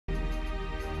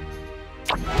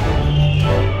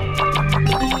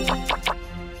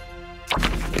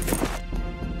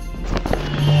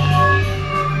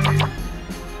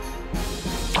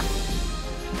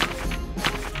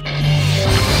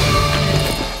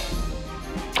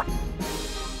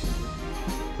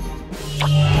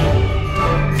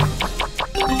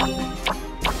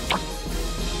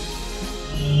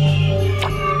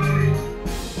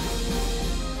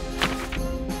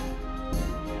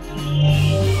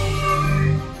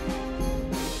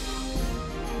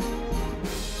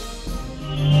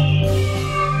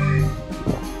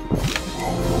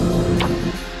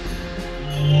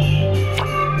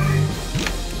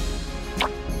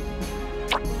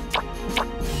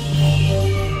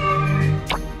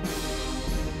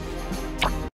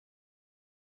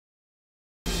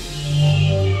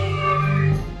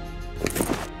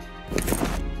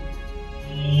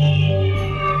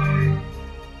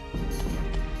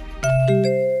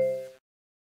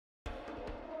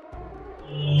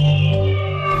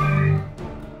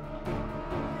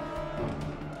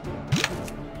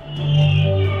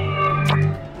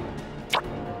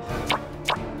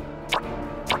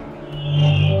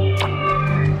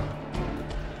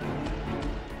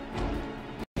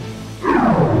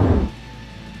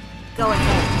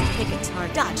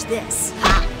Watch this.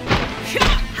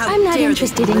 I'm not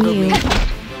interested in you.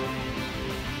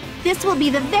 This will be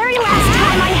the very last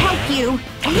time I help you.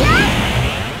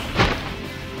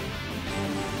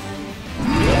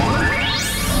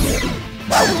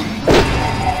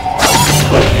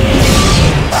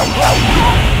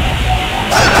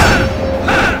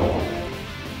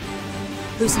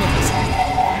 Who's next?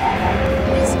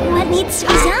 What needs to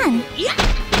be done?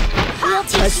 We'll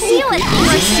teach you a thing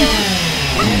or two.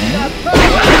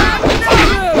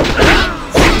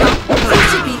 You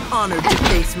should be honored to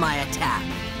face my attack.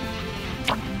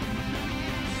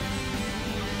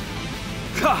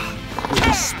 With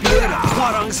the spirit of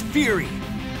Hwarang's fury.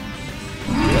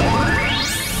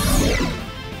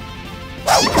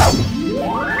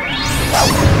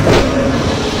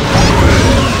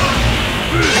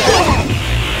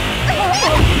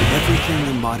 Everything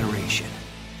in moderation.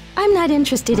 I'm not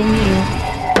interested in you.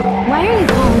 Why are you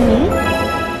calling me?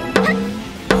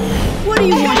 What do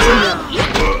you want to know?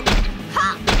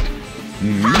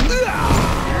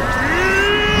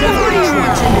 What do you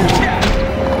want to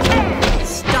know?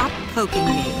 Stop poking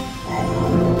me.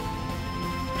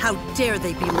 How dare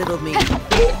they belittle me?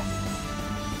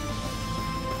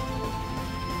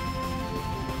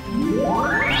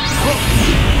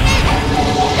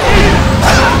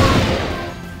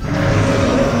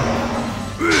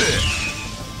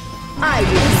 I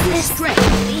will be your strength.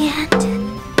 The end.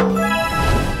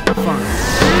 Fine.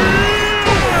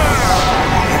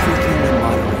 Everything in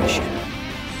moderation.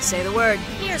 Say the word.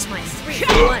 Here's my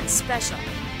 3-for-1 special.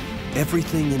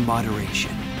 Everything in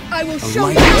moderation. I will A show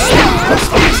light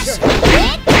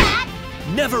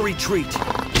you. Never retreat.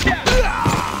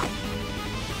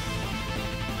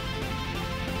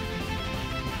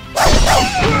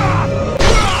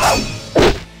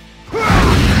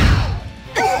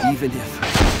 Even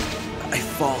if I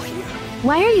fall here,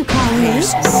 Why are you calling me?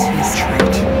 there's no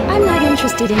retreat. I'm not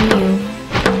interested in you.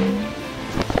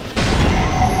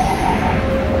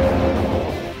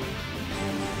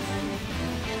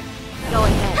 Go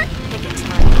ahead, pick a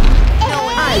time. No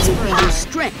one I waits will for be a your minute.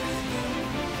 strength.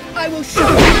 I will show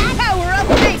you the power of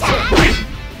nature.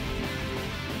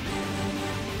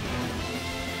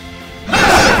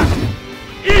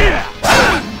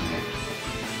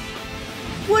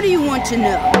 What do you want to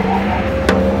know?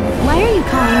 Why are you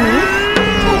calling me?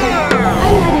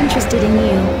 I'm not interested in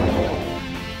you.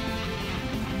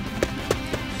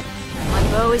 My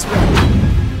bow is ready.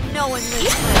 No one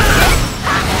lives forever.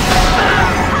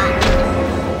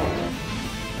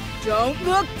 Don't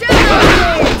look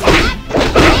down!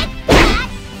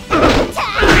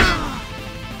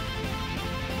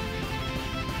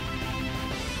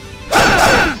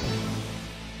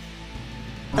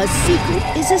 A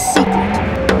secret is a secret.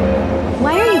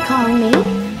 Why are you calling me?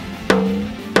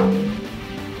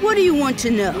 What do you want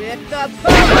to know? With the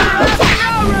power of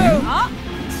Naru!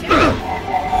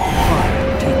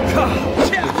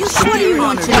 What do you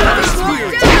want to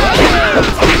know?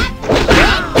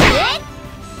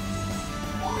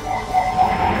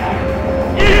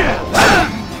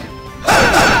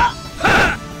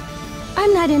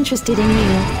 I'm not interested in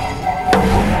you.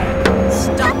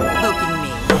 Stop poking me.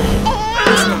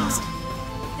 Who's next?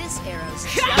 This arrow's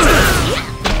just...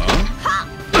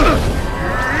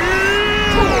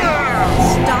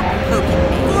 Stop poking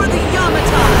me. For the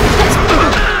Yamatai!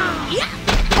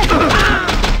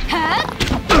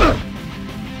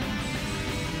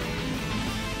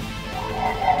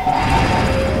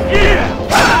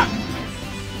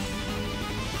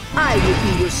 I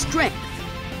will be your strength.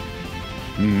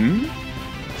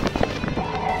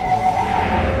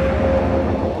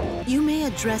 You may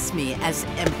address me as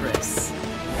Empress.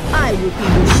 I will be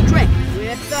your strength.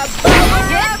 With the power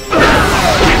of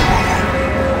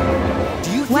Do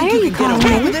you Why think are you you can get calling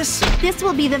away me? with this? This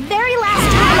will be the very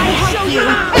last time I help you.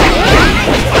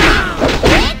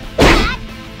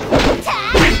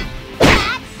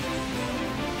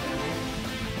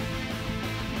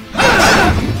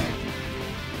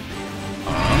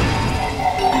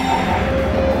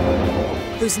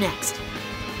 Who's next?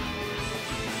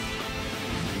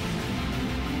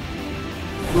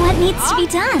 What needs to be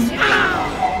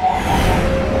done?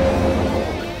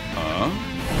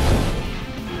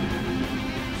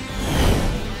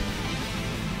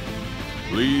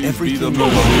 Please be the Everything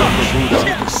most in of the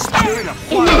Buddha. the spirit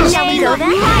of In the Hwarang. name of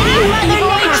mighty Mother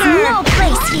Nature, no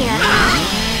place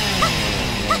here.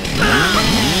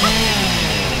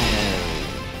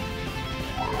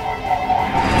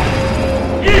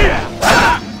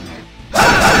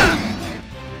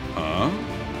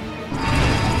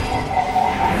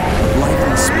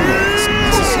 Lively spirit is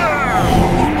necessary.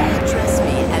 You may address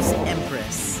me as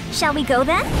Empress. Shall we go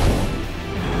then?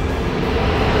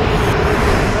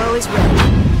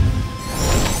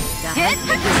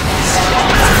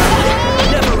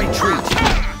 Never retreat.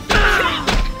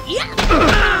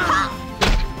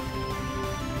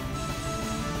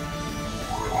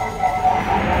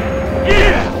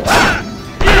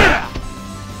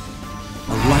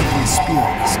 A lively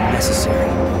spirit is necessary.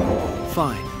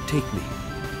 Fine, take me.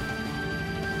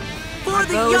 For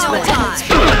the Bow is ready.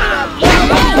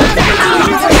 Yamatai!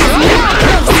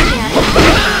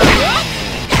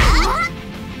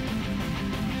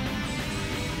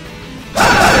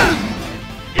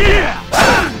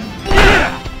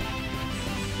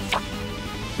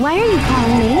 Why are you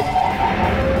calling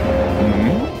me?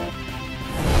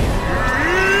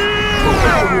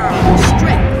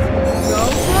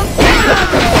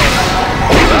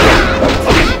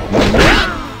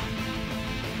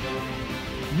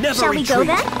 Never Shall we retreat. go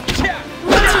then?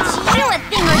 We'll teach you a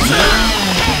thing or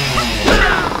two.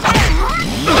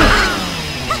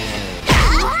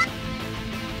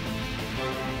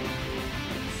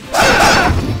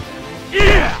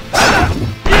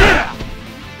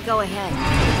 Go ahead.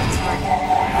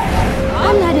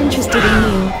 I'm not interested in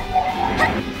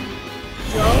you.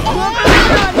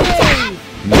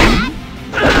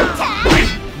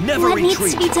 Never What needs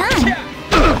retreat. to be done?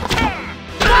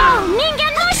 Go,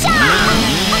 Ningen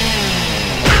Musha!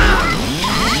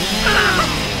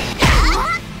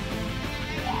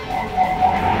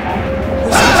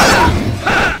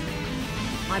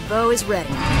 My bow is ready.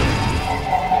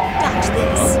 Dodge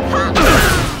this.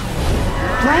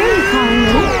 Why are you calling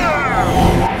me?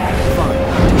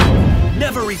 Fine.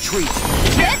 Never retreat.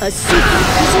 A secret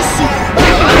is a secret.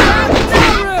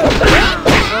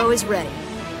 My bow is ready.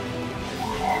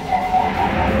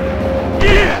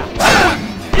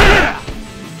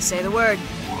 Say the word.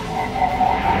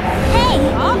 Hey,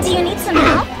 do you need some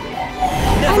help?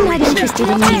 I'm not interested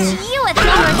in We'll you. teach you a thing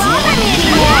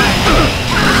or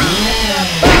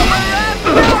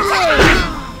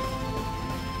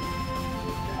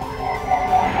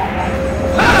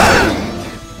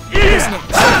Who's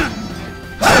next?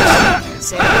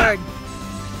 Say the word.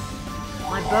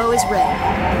 My bow is ready.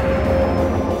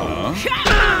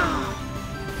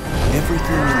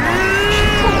 Everything in my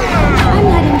I'm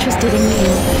not interested in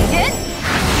you.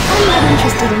 I'm not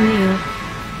interested in you.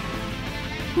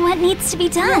 What needs to be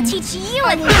done? We'll teach you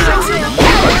a thing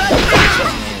or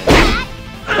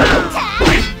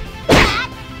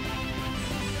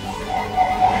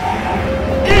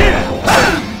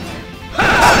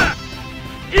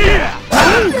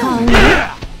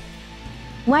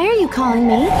Why are you calling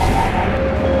me?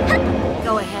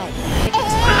 Go ahead.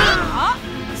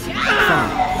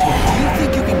 fine. Do you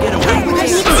think you can get away with What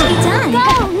this? needs to be done? Go,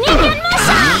 Ningen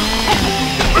Musha!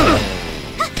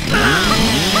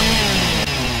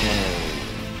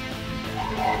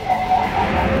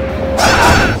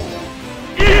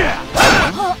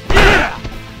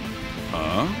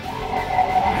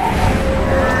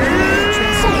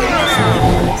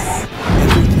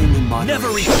 Everything in my never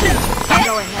retreat.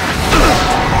 Go ahead.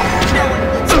 No one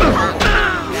lives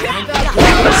forever.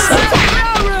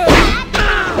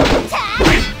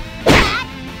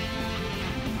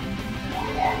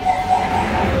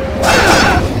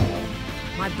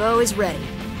 My bow is ready. The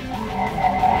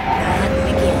hunt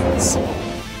begins.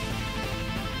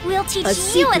 We'll teach A you a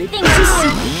secret thing is or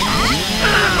a two.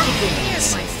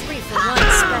 Here's my 3-for-1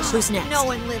 special. Who's next? No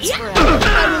one lives forever.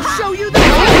 I will show you the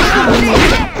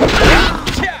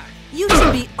You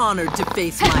should be honored to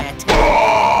face my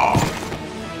attack.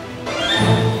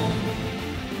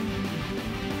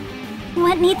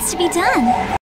 What needs to be done?